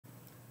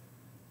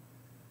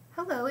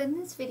Hello, in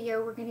this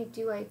video we're going to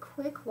do a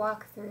quick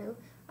walkthrough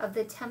of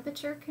the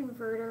temperature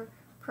converter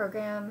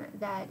program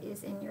that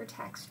is in your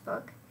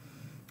textbook.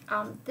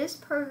 This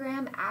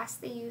program asks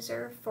the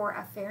user for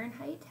a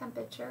Fahrenheit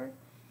temperature,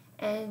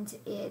 and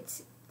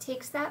it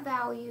takes that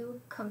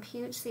value,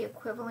 computes the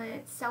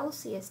equivalent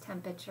Celsius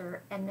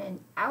temperature, and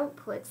then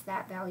outputs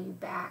that value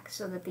back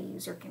so that the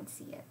user can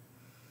see it.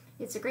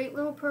 It's a great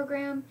little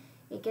program.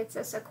 It gets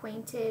us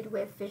acquainted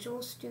with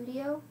Visual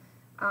Studio.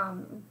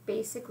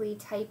 Basically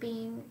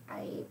typing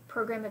a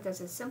program that does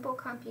a simple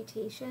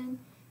computation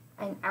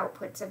and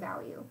outputs a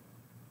value.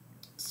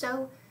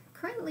 So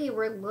currently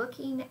we're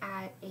looking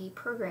at a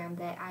program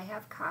that I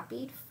have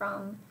copied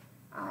from,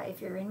 if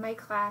you're in my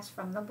class,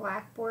 from the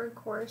Blackboard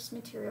course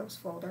materials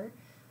folder.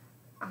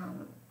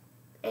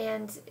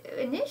 And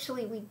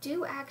initially we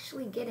do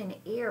actually get an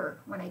error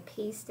when I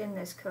paste in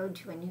this code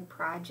to a new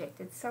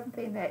project. It's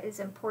something that is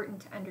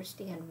important to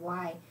understand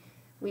why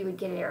we would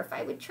get an error. If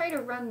I would try to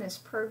run this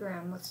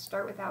program, let's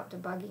start without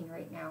debugging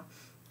right now,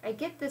 I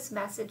get this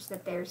message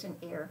that there's an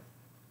error,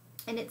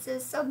 and it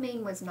says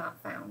submain was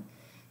not found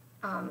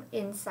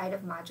inside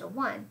of Module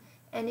 1.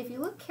 And if you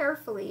look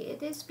carefully,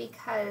 it is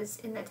because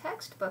in the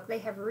textbook they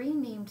have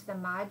renamed the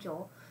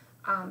module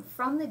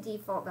from the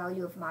default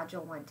value of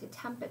Module 1 to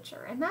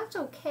temperature, and that's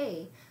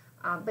okay.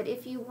 But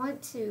if you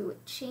want to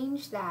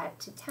change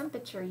that to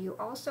temperature, you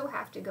also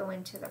have to go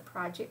into the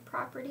project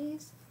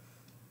properties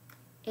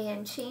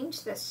and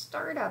change the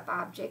startup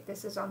object,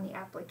 this is on the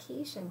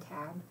application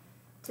tab,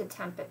 to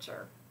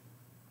temperature.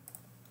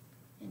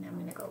 And I'm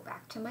going to go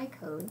back to my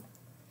code,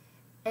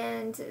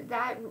 and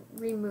that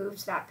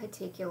removes that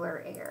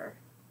particular error.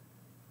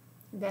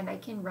 Then I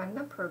can run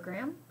the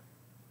program,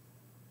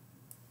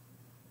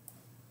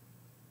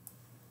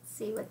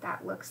 see what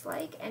that looks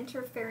like.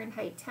 Enter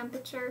Fahrenheit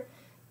temperature.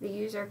 The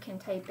user can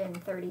type in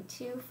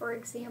 32, for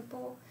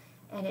example,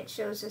 and it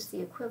shows us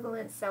the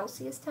equivalent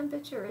Celsius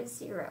temperature is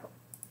 0.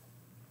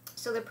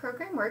 So the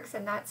program works,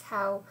 and that's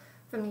how,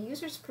 from the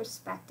user's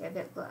perspective,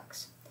 it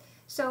looks.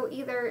 So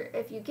either,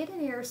 if you get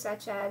an error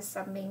such as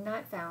submain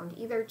not found,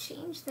 either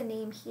change the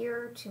name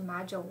here to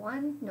Module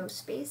 1, no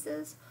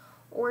spaces,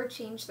 or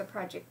change the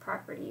project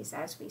properties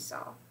as we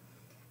saw.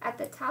 At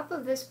the top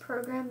of this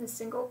program, the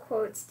single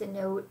quotes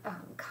denote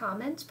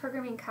comments.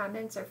 Programming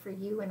comments are for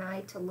you and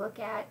I to look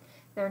at.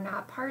 They're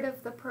not part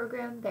of the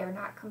program. They're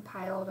not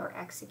compiled or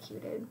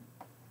executed.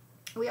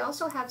 We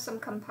also have some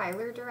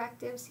compiler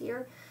directives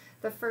here.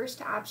 The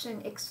first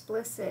option,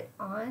 explicit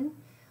on,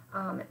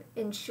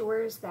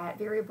 ensures that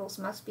variables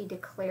must be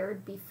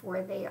declared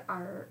before they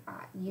are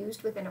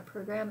used within a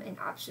program, and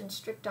option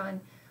strict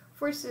on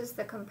forces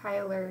the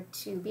compiler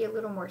to be a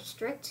little more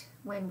strict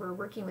when we're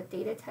working with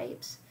data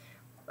types.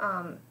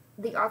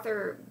 The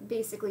author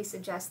basically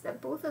suggests that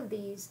both of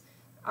these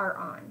are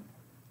on.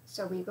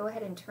 So we go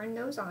ahead and turn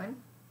those on.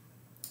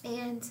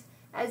 And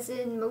as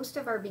in most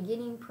of our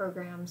beginning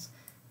programs,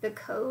 the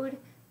code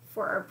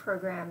for our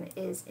program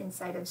is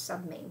inside of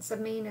submain.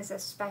 Submain is a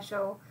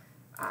special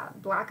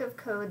block of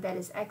code that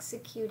is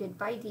executed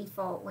by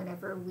default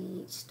whenever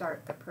we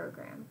start the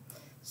program.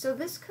 So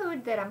this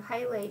code that I'm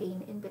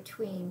highlighting in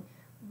between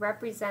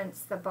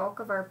represents the bulk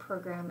of our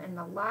program and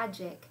the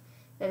logic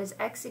that is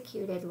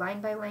executed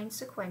line by line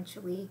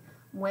sequentially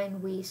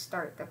when we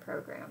start the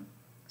program.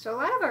 So a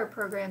lot of our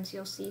programs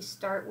you'll see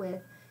start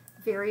with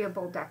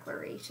variable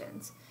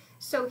declarations.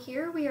 So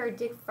here we are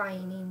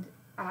defining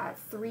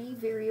 3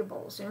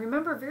 variables, and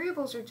remember,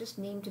 variables are just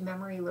named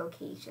memory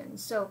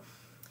locations, so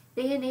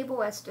they enable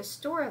us to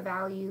store a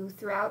value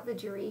throughout the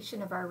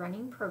duration of our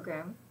running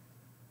program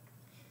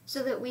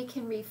so that we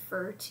can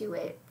refer to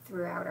it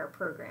throughout our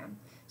program.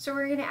 So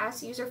we're going to ask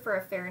the user for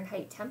a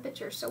Fahrenheit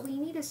temperature, so we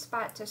need a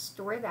spot to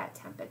store that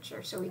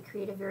temperature, so we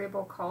create a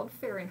variable called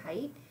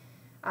Fahrenheit.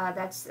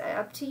 That's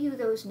up to you,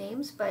 those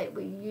names, but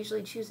we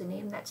usually choose a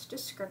name that's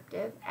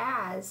descriptive,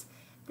 as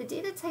the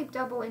data type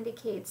double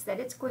indicates that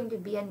it's going to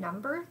be a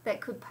number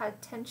that could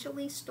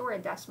potentially store a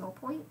decimal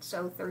point,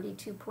 so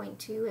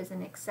 32.2 is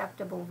an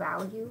acceptable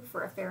value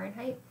for a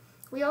Fahrenheit.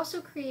 We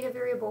also create a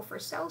variable for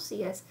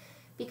Celsius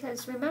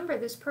because, remember,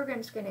 this program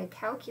is going to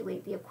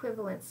calculate the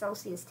equivalent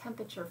Celsius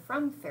temperature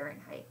from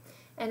Fahrenheit.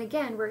 And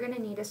again, we're going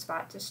to need a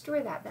spot to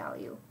store that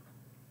value.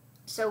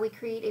 So we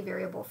create a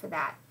variable for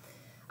that.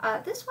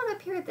 This one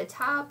up here at the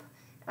top,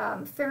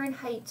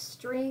 Fahrenheit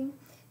string,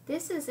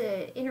 this is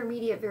an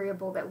intermediate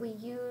variable that we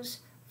use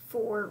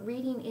for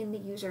reading in the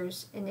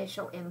user's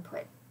initial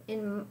input.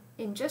 In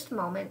just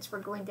moments, we're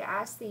going to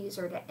ask the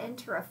user to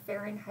enter a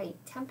Fahrenheit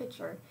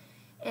temperature,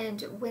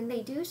 and when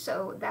they do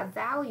so, that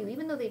value,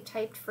 even though they've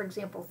typed, for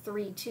example,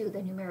 32, the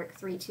numeric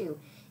 32,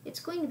 it's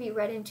going to be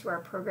read into our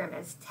program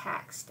as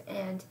text,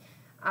 and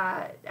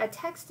a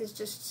text is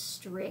just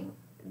string,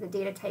 the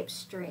data type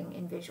string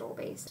in Visual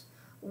Basic.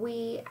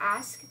 We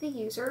ask the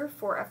user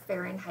for a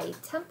Fahrenheit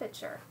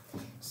temperature.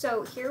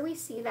 So here we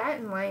see that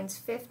in lines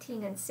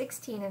 15 and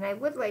 16, and I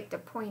would like to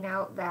point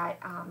out that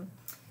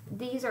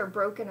these are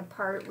broken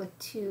apart with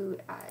 2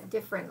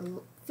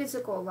 different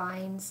physical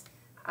lines.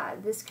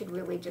 This could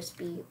really just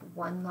be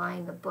one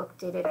line. The book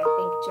did it, I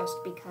think,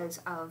 just because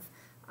of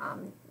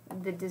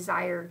the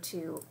desire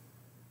to,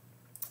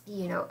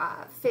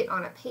 fit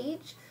on a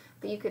page,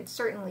 but you could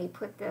certainly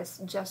put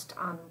this just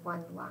on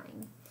one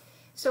line.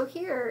 So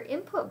here,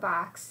 input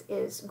box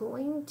is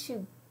going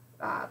to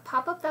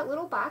pop up that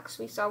little box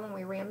we saw when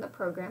we ran the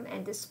program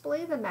and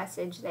display the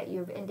message that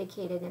you've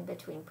indicated in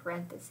between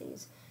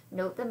parentheses.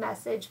 Note the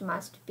message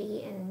must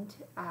be in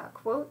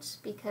quotes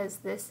because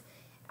this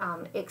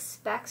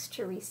expects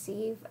to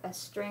receive a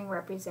string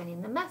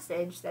representing the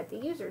message that the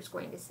user is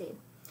going to see.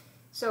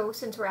 So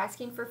since we're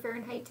asking for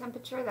Fahrenheit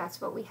temperature,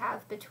 that's what we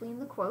have between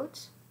the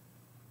quotes.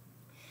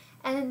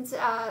 And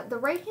the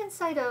right-hand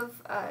side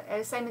of an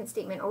assignment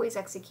statement always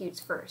executes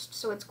first.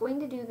 So it's going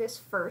to do this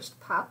first,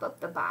 pop up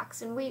the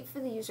box, and wait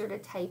for the user to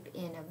type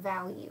in a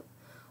value.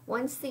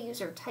 Once the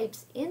user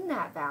types in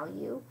that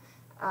value,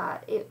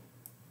 it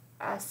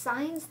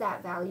assigns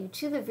that value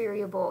to the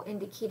variable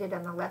indicated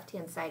on the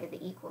left-hand side of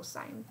the equal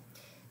sign.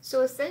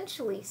 So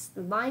essentially,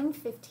 line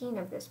 15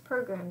 of this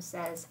program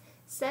says,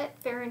 set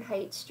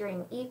Fahrenheit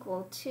string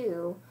equal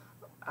to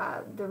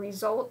the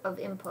result of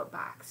input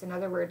box. In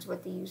other words,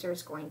 what the user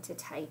is going to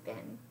type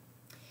in.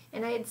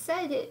 And I had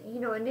said,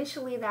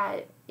 initially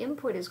that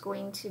input is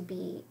going to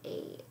be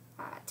a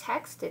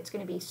text, it's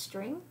going to be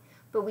string,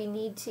 but we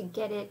need to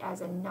get it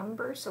as a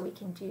number so we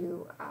can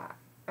do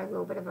a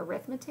little bit of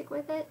arithmetic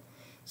with it.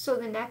 So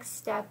the next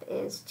step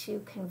is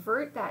to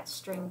convert that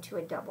string to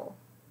a double.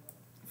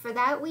 For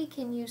that, we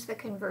can use the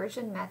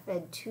conversion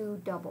method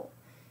toDouble.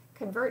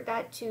 Convert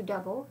that to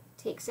double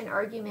takes an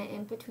argument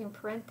in between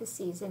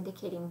parentheses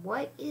indicating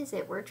what is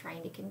it we're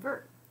trying to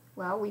convert.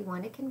 Well, we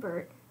want to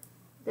convert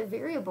the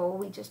variable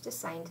we just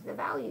assigned the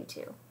value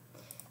to.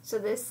 So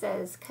this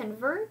says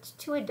convert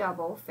to a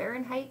double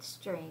Fahrenheit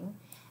string,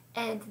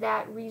 and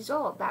that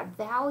result, that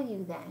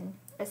value then,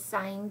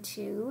 assigned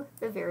to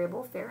the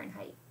variable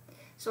Fahrenheit.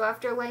 So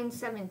after line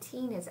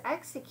 17 is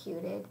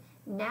executed,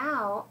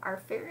 now our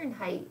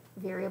Fahrenheit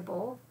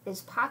variable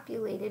is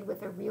populated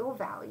with a real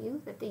value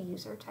that the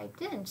user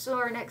typed in. So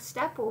our next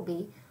step will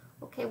be,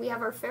 okay, we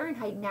have our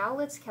Fahrenheit, now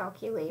let's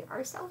calculate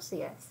our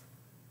Celsius.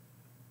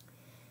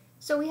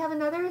 So we have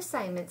another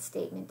assignment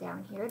statement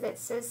down here that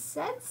says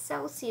set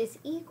Celsius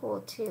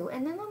equal to,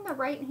 and then on the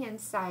right hand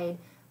side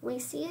we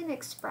see an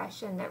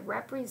expression that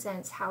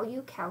represents how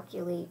you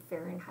calculate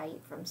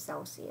Fahrenheit from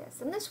Celsius.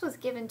 And this was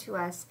given to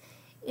us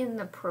in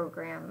the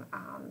program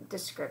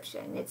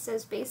description. It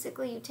says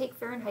basically you take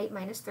Fahrenheit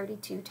minus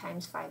 32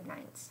 times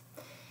 5/9.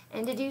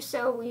 And to do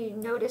so, we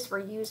notice we're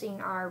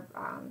using our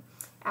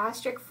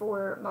asterisk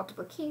for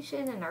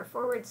multiplication and our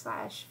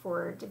 /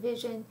 for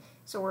division.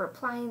 So we're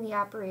applying the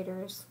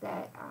operators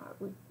that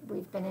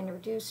we've been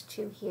introduced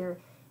to here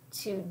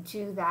to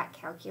do that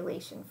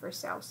calculation for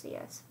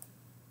Celsius.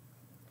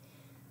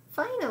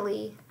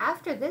 Finally,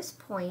 after this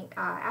point,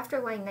 after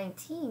line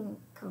 19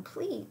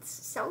 completes,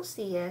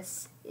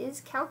 Celsius is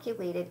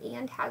calculated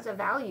and has a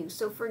value.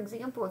 So for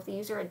example, if the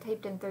user had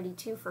typed in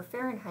 32 for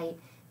Fahrenheit,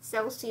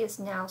 Celsius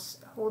now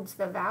holds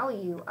the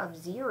value of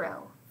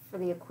 0 for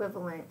the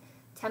equivalent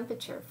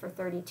temperature for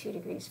 32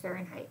 degrees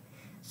Fahrenheit.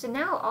 So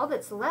now all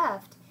that's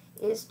left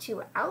is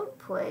to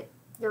output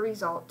the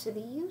result to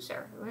the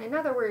user. In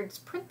other words,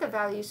 print the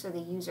value so the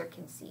user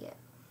can see it.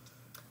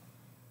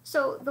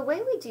 So the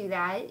way we do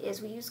that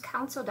is we use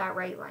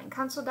console.writeLine.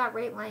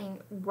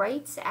 Console.writeLine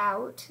writes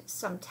out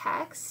some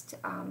text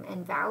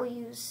and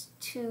values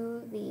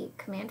to the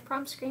command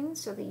prompt screen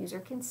so the user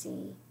can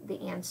see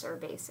the answer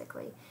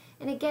basically.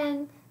 And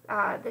again,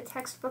 the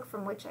textbook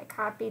from which I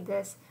copied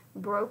this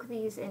broke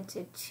these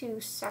into two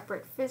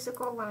separate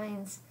physical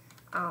lines.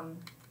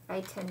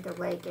 I tend to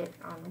like it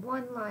on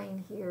one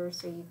line here,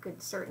 so you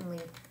could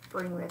certainly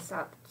bring this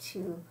up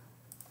to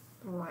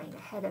the line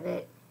ahead of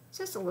it. It's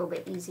just a little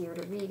bit easier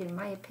to read in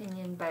my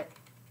opinion, but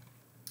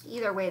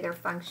either way they're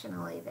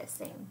functionally the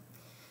same.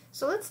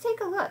 So let's take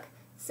a look.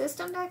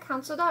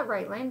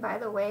 System.console.writeLine, by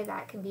the way,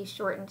 that can be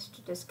shortened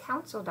to just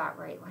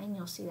console.writeLine.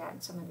 You'll see that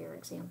in some of your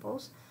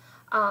examples.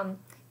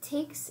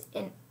 Takes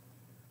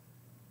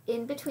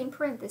in between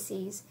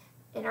parentheses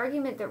an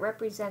argument that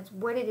represents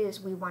what it is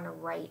we want to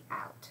write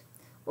out.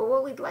 Well,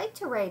 what we'd like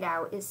to write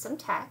out is some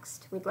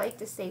text. We'd like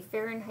to say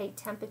Fahrenheit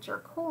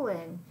temperature :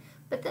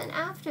 but then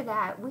after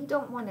that, we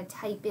don't want to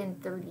type in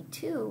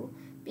 32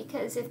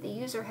 because if the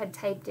user had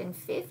typed in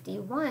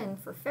 51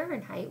 for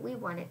Fahrenheit, we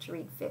want it to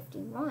read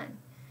 51.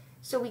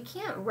 So we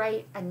can't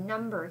write a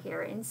number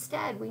here.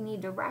 Instead, we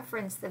need to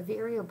reference the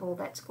variable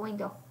that's going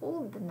to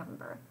hold the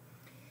number.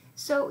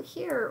 So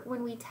here,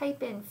 when we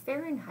type in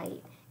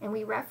Fahrenheit and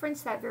we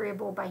reference that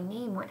variable by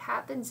name, what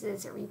happens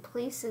is it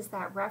replaces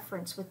that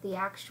reference with the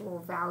actual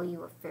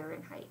value of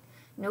Fahrenheit.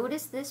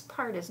 Notice this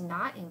part is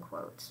not in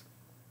quotes.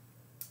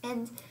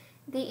 And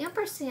the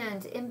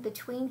ampersand in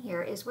between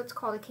here is what's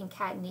called a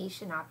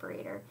concatenation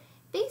operator.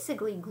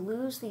 Basically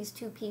glues these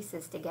two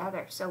pieces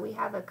together. So we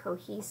have a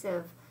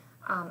cohesive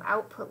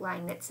output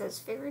line that says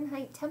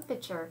Fahrenheit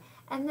temperature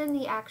and then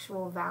the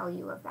actual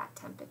value of that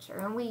temperature.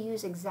 And we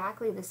use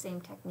exactly the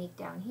same technique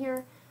down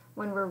here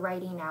when we're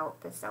writing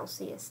out the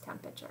Celsius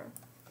temperature.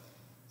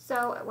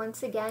 So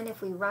once again,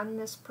 if we run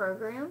this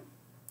program,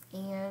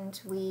 and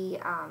we,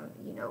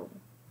 you know,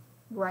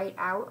 write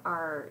out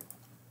our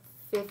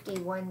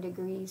 51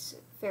 degrees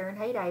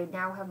Fahrenheit. I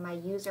now have my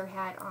user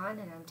hat on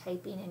and I'm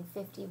typing in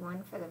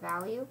 51 for the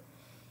value.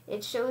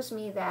 It shows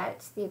me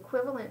that the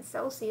equivalent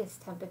Celsius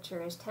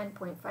temperature is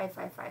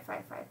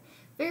 10.55555.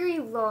 Very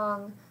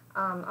long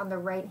on the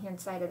right hand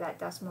side of that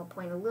decimal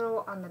point, a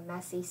little on the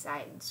messy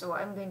side. So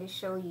I'm going to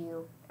show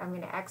you, I'm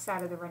going to X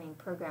out of the running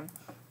program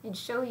and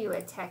show you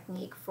a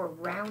technique for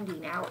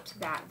rounding out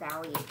that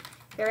value.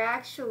 There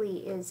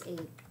actually is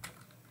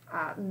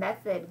a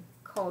method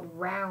called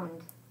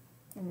round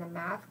in the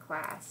math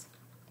class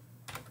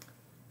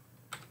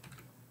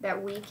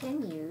that we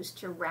can use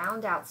to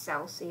round out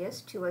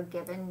Celsius to a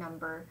given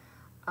number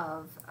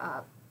of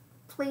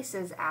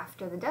places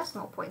after the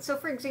decimal point. So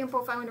for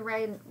example, if I want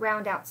to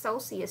round out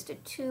Celsius to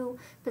 2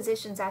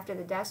 positions after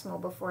the decimal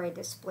before I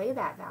display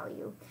that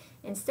value,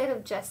 instead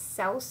of just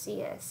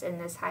Celsius in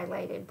this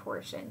highlighted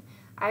portion,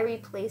 I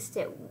replaced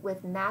it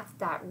with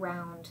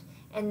math.round,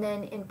 and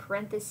then in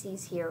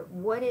parentheses here,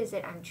 what is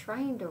it I'm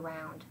trying to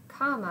round,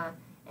 comma,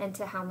 and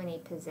to how many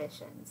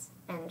positions,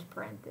 end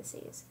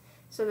parentheses.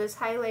 So this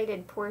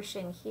highlighted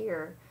portion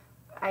here,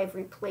 I've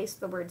replaced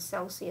the word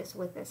Celsius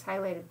with this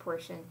highlighted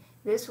portion.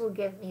 This will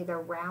give me the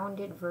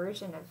rounded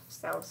version of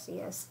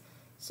Celsius.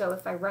 So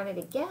if I run it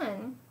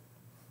again,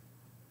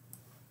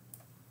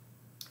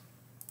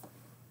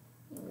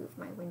 move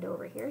my window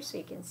over here so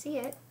you can see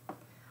it,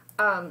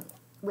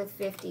 with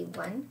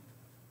 51,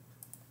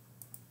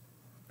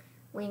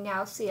 we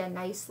now see a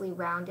nicely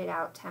rounded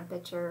out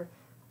temperature,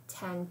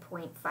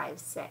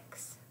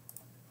 10.56.